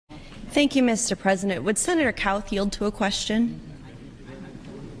Thank you, Mr. President. Would Senator Kauth yield to a question?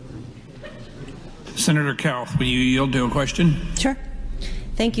 Senator Kauth, will you yield to a question? Sure.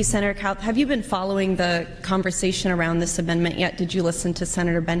 Thank you, Senator Kauth. Have you been following the conversation around this amendment yet? Did you listen to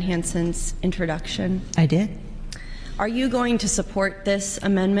Senator Ben Hanson's introduction? I did. Are you going to support this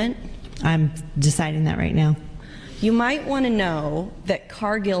amendment? I'm deciding that right now. You might want to know that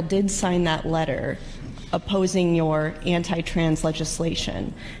Cargill did sign that letter opposing your anti-trans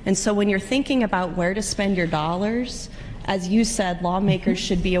legislation. And so when you're thinking about where to spend your dollars, as you said, lawmakers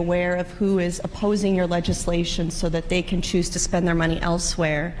should be aware of who is opposing your legislation so that they can choose to spend their money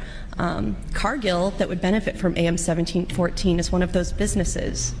elsewhere. Cargill, that would benefit from AM 1714, is one of those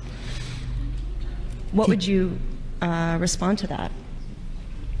businesses. What would you respond to that?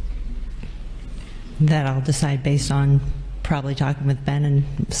 That I'll decide based on probably talking with Ben and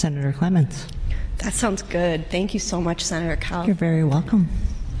Senator Clements. That sounds good. Thank you so much, Senator Kauth. You're very welcome.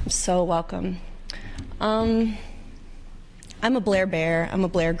 I'm so welcome. I'm a Blair bear. I'm a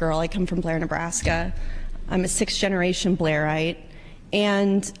Blair girl. I come from Blair, Nebraska. I'm a sixth-generation Blairite,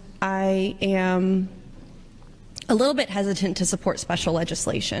 and I am a little bit hesitant to support special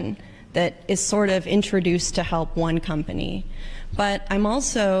legislation that is sort of introduced to help one company. But I'm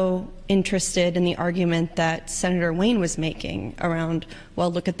also interested in the argument that Senator Wayne was making around, well,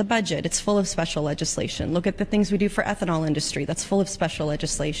 look at the budget. It's full of special legislation. Look at the things we do for ethanol industry. That's full of special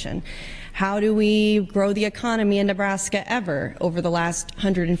legislation. How do we grow the economy in Nebraska ever over the last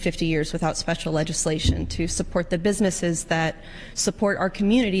 150 years without special legislation to support the businesses that support our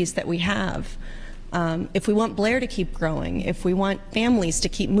communities that we have? If we want Blair to keep growing, if we want families to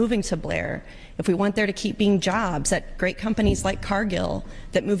keep moving to Blair, if we want there to keep being jobs at great companies like Cargill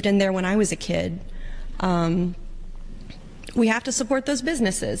that moved in there when I was a kid, we have to support those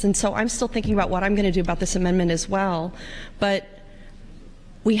businesses. And so I'm still thinking about what I'm going to do about this amendment as well. But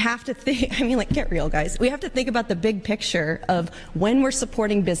we have to think, I mean, like, get real, guys. We have to think about the big picture of when we're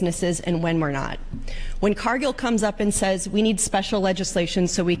supporting businesses and when we're not. When Cargill comes up and says we need special legislation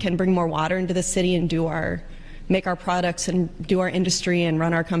so we can bring more water into the city and make our products and do our industry and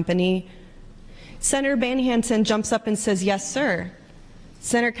run our company, Senator Ben Hanson jumps up and says, yes, sir.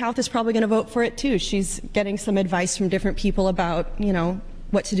 Senator Kauth is probably going to vote for it too. She's getting some advice from different people about, you know,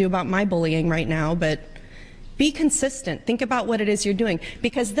 what to do about my bullying right now, but be consistent. Think about what it is you're doing.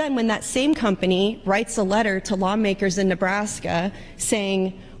 Because then when that same company writes a letter to lawmakers in Nebraska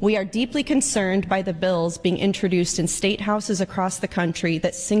saying, we are deeply concerned by the bills being introduced in state houses across the country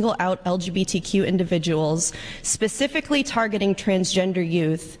that single out LGBTQ individuals, specifically targeting transgender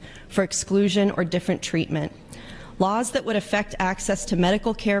youth for exclusion or different treatment. Laws that would affect access to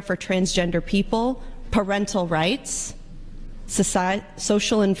medical care for transgender people, parental rights,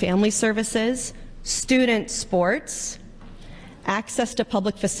 social and family services, student sports, access to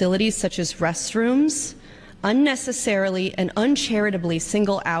public facilities such as restrooms, unnecessarily and uncharitably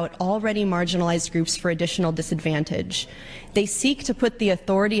single out already marginalized groups for additional disadvantage. They seek to put the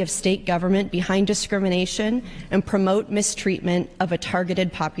authority of state government behind discrimination and promote mistreatment of a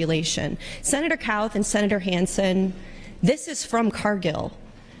targeted population. Senator Kauth and Senator Hanson, this is from Cargill.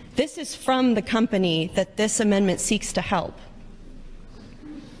 This is from the company that this amendment seeks to help.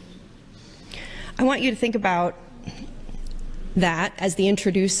 I want you to think about that as the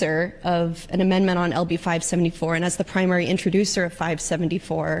introducer of an amendment on LB574 and as the primary introducer of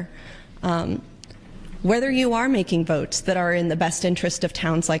 574, whether you are making votes that are in the best interest of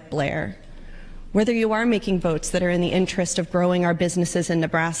towns like Blair, whether you are making votes that are in the interest of growing our businesses in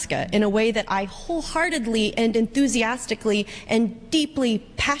Nebraska in a way that I wholeheartedly and enthusiastically and deeply,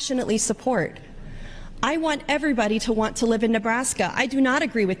 passionately support. I want everybody to want to live in Nebraska. I do not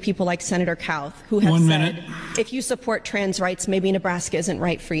agree with people like Senator Kauth, who have said, if you support trans rights, maybe Nebraska isn't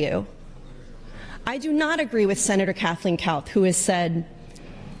right for you. I do not agree with Senator Kathleen Kauth, who has said,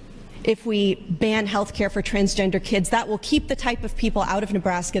 if we ban health care for transgender kids, that will keep the type of people out of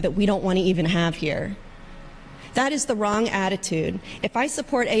Nebraska that we don't want to even have here. That is the wrong attitude. If I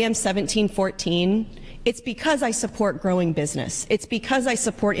support AM 1714, it's because I support growing business. It's because I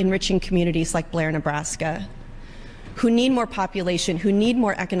support enriching communities like Blair, Nebraska, who need more population, who need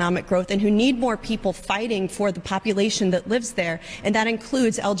more economic growth, and who need more people fighting for the population that lives there, and that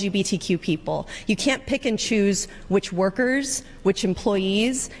includes LGBTQ people. You can't pick and choose which workers, which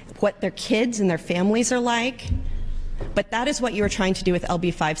employees, what their kids and their families are like, but that is what you are trying to do with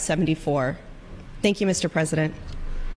LB 574. Thank you, Mr. President.